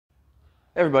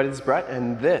Hey everybody, this is Brett,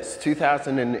 and this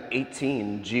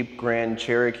 2018 Jeep Grand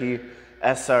Cherokee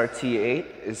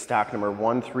Srt8 is stock number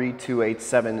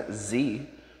 13287Z.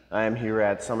 I am here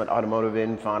at Summit Automotive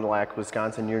in Fond du Lac,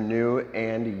 Wisconsin, your new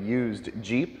and used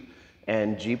Jeep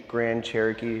and Jeep Grand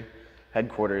Cherokee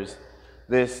headquarters.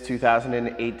 This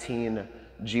 2018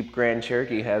 Jeep Grand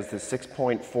Cherokee has the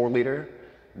 6.4 liter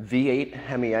V8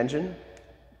 Hemi engine.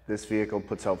 This vehicle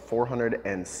puts out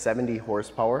 470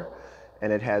 horsepower,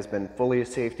 and it has been fully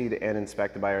safetied and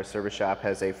inspected by our service shop,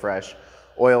 has a fresh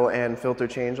oil and filter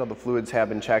change. All the fluids have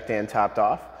been checked and topped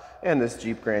off, and this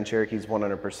Jeep Grand Cherokee is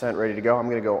 100% ready to go. I'm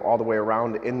gonna go all the way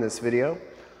around in this video.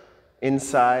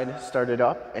 Inside, start it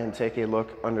up and take a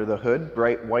look under the hood.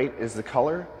 Bright white is the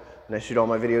color, and I shoot all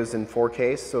my videos in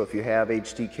 4K, so if you have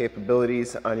HD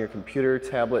capabilities on your computer,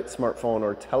 tablet, smartphone,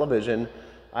 or television,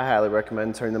 I highly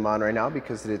recommend turning them on right now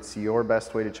because it's your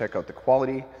best way to check out the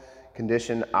quality,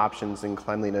 condition, options, and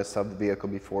cleanliness of the vehicle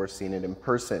before seeing it in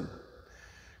person.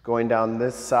 Going down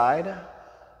this side,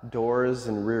 doors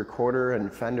and rear quarter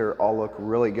and fender all look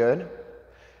really good.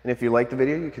 And if you like the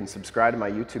video, you can subscribe to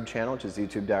my YouTube channel, which is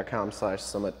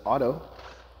youtube.com/summitauto.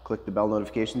 Click the bell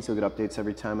notifications so you'll get updates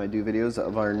every time I do videos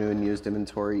of our new and used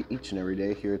inventory each and every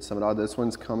day here at Summit Auto. This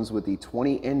one comes with the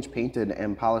 20-inch painted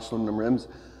and polished aluminum rims.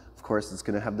 Of course, it's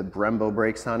going to have the Brembo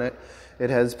brakes on it. It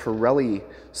has Pirelli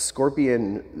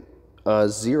Scorpion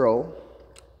 0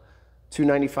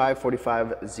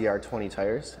 295/45 ZR20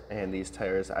 tires, and these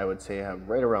tires I would say have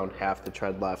right around half the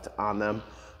tread left on them.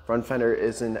 Front fender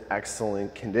is in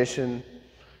excellent condition.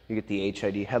 You get the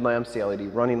HID headlamps, the LED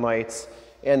running lights,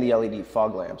 and the LED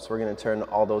fog lamps. We're going to turn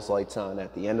all those lights on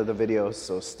at the end of the video,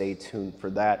 so stay tuned for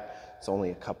that. It's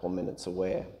only a couple minutes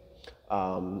away.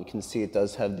 You can see it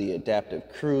does have the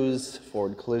adaptive cruise,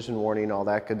 forward collision warning, all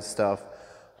that good stuff.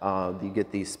 You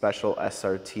get the special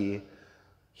SRT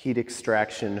heat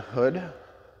extraction hood,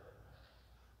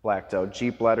 blacked out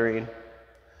Jeep lettering,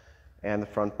 and the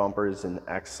front bumper is in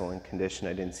excellent condition.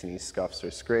 I didn't see any scuffs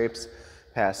or scrapes.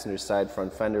 Passenger side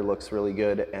front fender looks really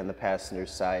good, and the passenger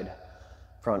side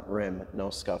front rim,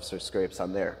 no scuffs or scrapes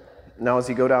on there. Now as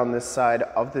you go down this side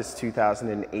of this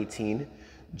 2018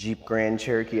 Jeep Grand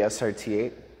Cherokee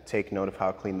Srt8, take note of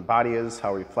how clean the body is,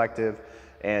 how reflective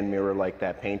and mirror-like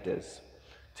that paint is.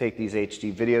 Take these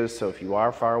HD videos, so if you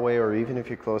are far away or even if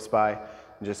you're close by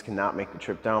and just cannot make the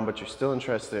trip down, but you're still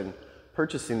interested in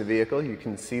purchasing the vehicle, you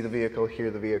can see the vehicle,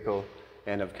 hear the vehicle,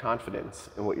 and have confidence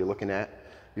in what you're looking at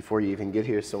before you even get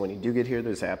here. So when you do get here,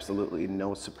 there's absolutely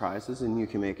no surprises, and you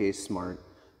can make a smart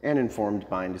and informed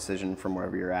buying decision from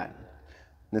wherever you're at.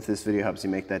 And if this video helps you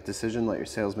make that decision, let your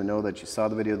salesman know that you saw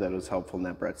the video, that it was helpful, and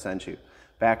that Brett sent you.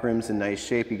 Back rim's in nice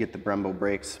shape. You get the Brembo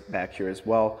brakes back here as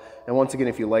well. And once again,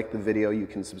 if you like the video, you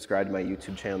can subscribe to my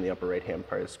YouTube channel in the upper right-hand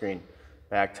part of the screen.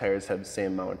 Back tires have the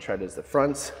same amount of tread as the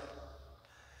fronts.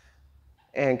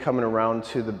 And coming around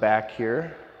to the back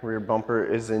here, rear bumper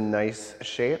is in nice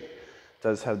shape. It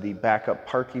does have the backup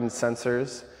parking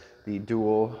sensors, the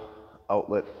dual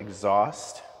outlet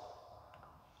exhaust,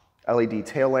 LED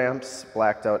tail lamps,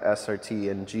 blacked out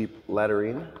SRT and Jeep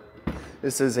lettering.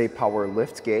 This is a power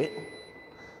lift gate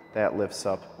that lifts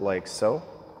up like so.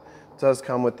 It does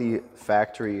come with the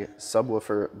factory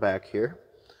subwoofer back here,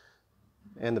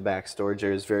 and the back storage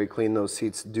area is very clean. Those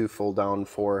seats do fold down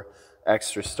for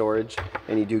extra storage,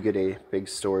 and you do get a big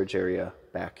storage area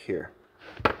back here.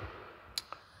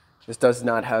 This does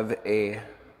not have a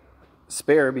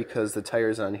spare because the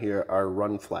tires on here are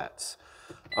run flats.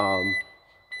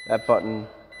 That button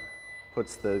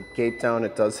puts the gate down.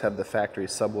 It does have the factory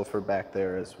subwoofer back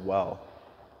there as well.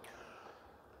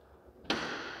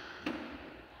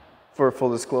 For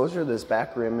full disclosure, this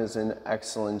back rim is in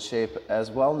excellent shape as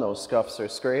well, no scuffs or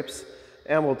scrapes.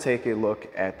 And we'll take a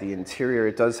look at the interior.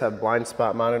 It does have blind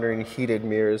spot monitoring, heated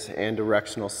mirrors, and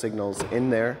directional signals in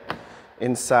there.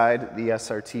 Inside, the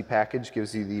SRT package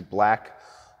gives you the black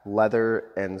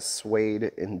leather and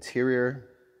suede interior.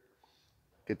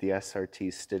 Get the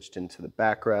SRT stitched into the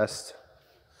backrest,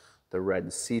 the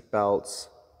red seat belts.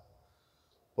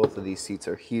 Both of these seats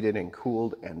are heated and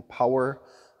cooled and power.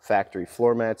 Factory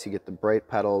floor mats, you get the bright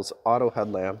pedals, auto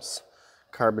headlamps,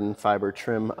 carbon fiber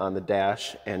trim on the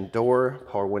dash and door,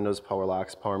 power windows, power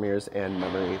locks, power mirrors, and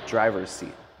memory driver's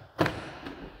seat.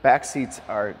 Back seats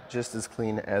are just as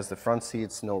clean as the front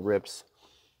seats, no rips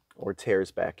or tears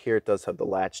back here. It does have the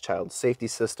latch child safety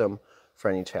system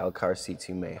for any child car seats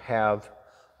you may have.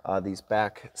 These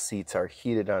back seats are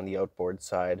heated on the outboard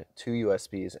side, 2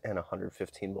 USBs and a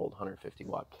 115 volt, 150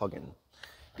 watt plug-in.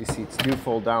 These seats do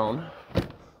fold down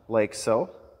like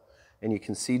so, and you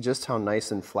can see just how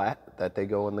nice and flat that they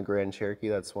go in the Grand Cherokee.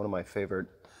 That's one of my favorite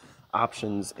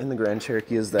options in the Grand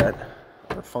Cherokee, is that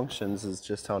or functions is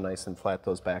just how nice and flat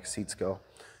those back seats go.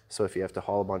 So if you have to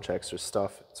haul a bunch of extra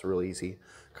stuff, it's real easy.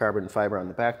 Carbon fiber on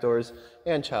the back doors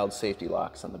and child safety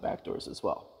locks on the back doors as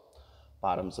well.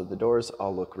 Bottoms of the doors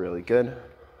all look really good.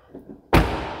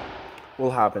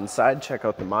 We'll hop inside, check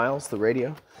out the miles, the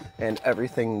radio, and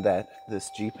everything that this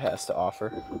Jeep has to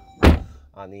offer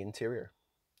on the interior.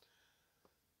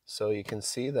 So you can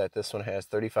see that this one has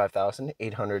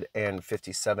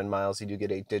 35,857 miles. You do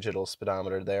get a digital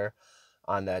speedometer there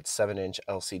on that 7-inch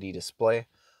LCD display.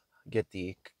 Get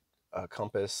the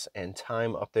compass and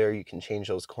time up there. You can change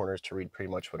those corners to read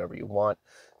pretty much whatever you want.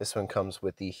 This one comes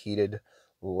with the heated,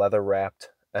 leather-wrapped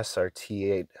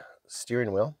Srt8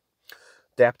 steering wheel.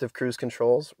 Adaptive cruise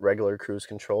controls, regular cruise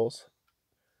controls,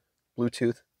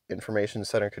 Bluetooth information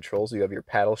center controls. You have your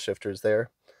paddle shifters there.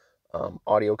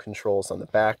 Audio controls on the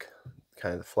back,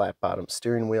 kind of the flat bottom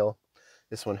steering wheel.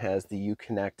 This one has the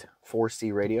Uconnect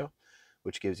 4C radio,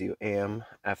 which gives you AM,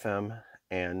 FM,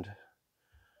 and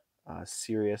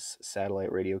Sirius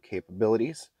satellite radio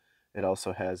capabilities. It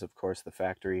also has, of course, the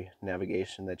factory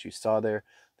navigation that you saw there.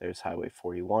 There's Highway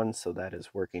 41, so that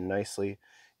is working nicely.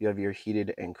 You have your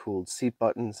heated and cooled seat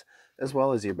buttons, as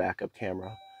well as your backup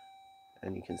camera,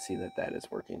 and you can see that that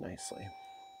is working nicely.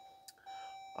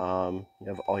 You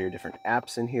have all your different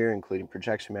apps in here, including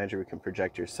Projection Manager. We can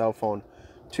project your cell phone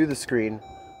to the screen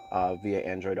via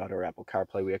Android Auto or Apple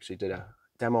CarPlay. We actually did a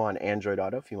demo on Android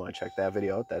Auto. If you want to check that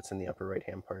video out, that's in the upper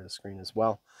right-hand part of the screen as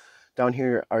well. Down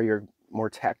here are your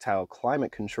more tactile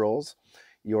climate controls,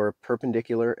 your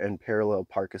perpendicular and parallel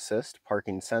park assist,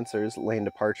 parking sensors, lane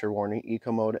departure warning,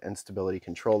 eco mode, and stability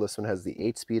control. This one has the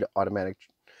 8-speed automatic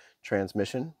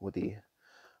transmission with the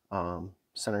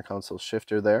center console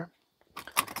shifter there.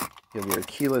 You have your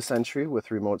keyless entry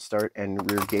with remote start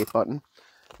and rear gate button.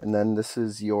 And then this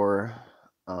is your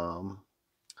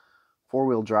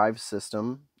four-wheel drive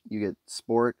system. You get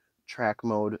sport, track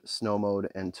mode, snow mode,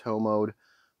 and tow mode,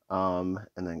 and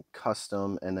then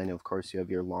custom. And then, of course, you have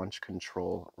your launch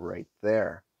control right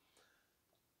there.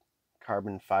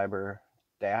 Carbon fiber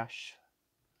dash.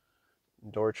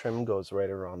 Door trim goes right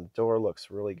around the door.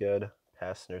 Looks really good.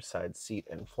 Passenger side seat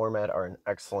and floor mat are in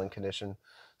excellent condition.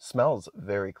 Smells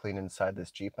very clean inside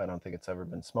this Jeep. I don't think it's ever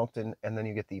been smoked in. And then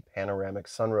you get the panoramic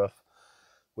sunroof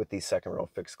with the second row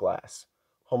fixed glass.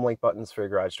 Homelink buttons for your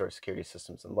garage door security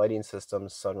systems and lighting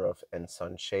systems, sunroof and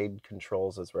sunshade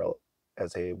controls, as well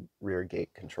as a rear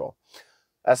gate control.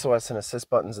 SOS and assist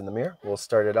buttons in the mirror. We'll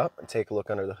start it up and take a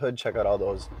look under the hood. Check out all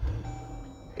those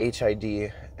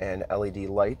HID and LED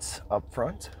lights up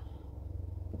front.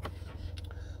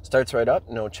 Starts right up,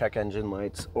 no check engine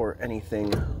lights or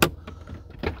anything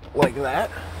like that.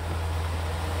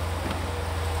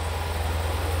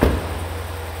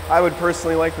 I would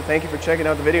personally like to thank you for checking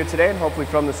out the video today, and hopefully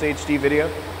from this HD video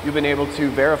you've been able to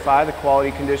verify the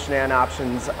quality, condition, and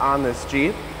options on this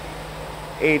Jeep.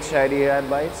 HID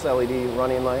headlights, LED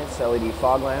running lights, LED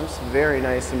fog lamps, very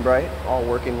nice and bright, all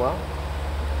working well.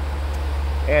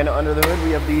 And under the hood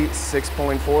we have the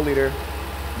 6.4 liter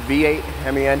V8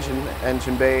 Hemi engine.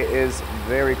 Engine bay is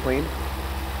very clean,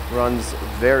 runs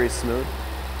very smooth.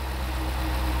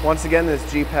 Once again,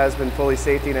 this Jeep has been fully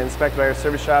safety and inspected by our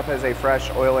service shop, has a fresh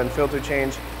oil and filter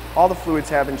change. All the fluids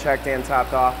have been checked and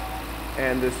topped off,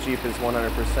 and this Jeep is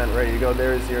 100% ready to go.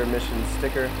 There is your emissions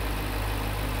sticker,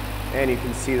 and you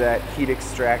can see that heat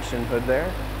extraction hood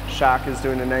there. Shock is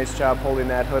doing a nice job holding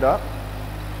that hood up.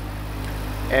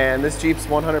 And this Jeep's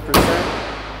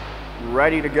 100%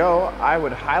 ready to go. I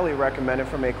would highly recommend it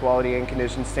from a quality and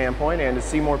condition standpoint. And to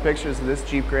see more pictures of this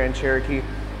Jeep Grand Cherokee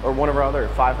or one of our other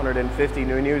 550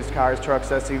 new and used cars, trucks,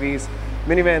 SUVs,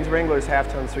 minivans, Wranglers, half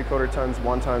tons, 3/4 tons,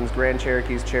 1 tons, Grand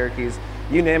Cherokees, Cherokees,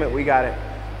 you name it, we got it.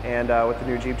 And with the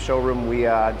new Jeep showroom, we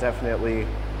definitely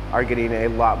are getting a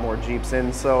lot more Jeeps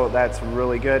in, so that's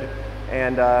really good.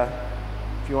 And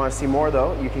if you want to see more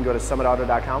though, you can go to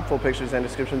summitauto.com. Full pictures and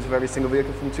descriptions of every single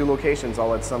vehicle from 2 locations,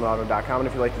 all at summitauto.com. And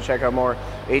if you'd like to check out more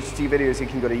HT videos, you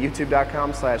can go to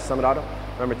youtube.com/summitauto.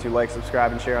 Remember to like,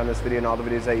 subscribe, and share on this video and all the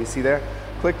videos that you see there.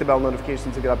 Click the bell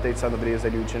notification to get updates on the videos I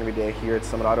do each and every day here at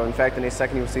Summit Auto. In fact, in a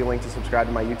second you'll see a link to subscribe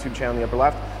to my YouTube channel in the upper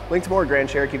left, link to more Grand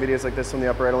Cherokee videos like this on the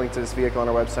upper right, a link to this vehicle on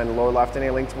our website in the lower left, and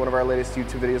a link to one of our latest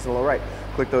YouTube videos in the lower right.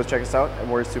 Click those, check us out,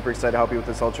 and we're super excited to help you with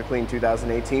this ultra clean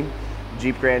 2018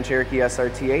 Jeep Grand Cherokee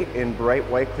Srt8 in bright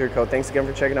white clear coat. Thanks again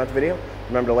for checking out the video.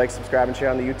 Remember to like, subscribe, and share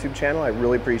on the YouTube channel. I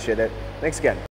really appreciate it. Thanks again.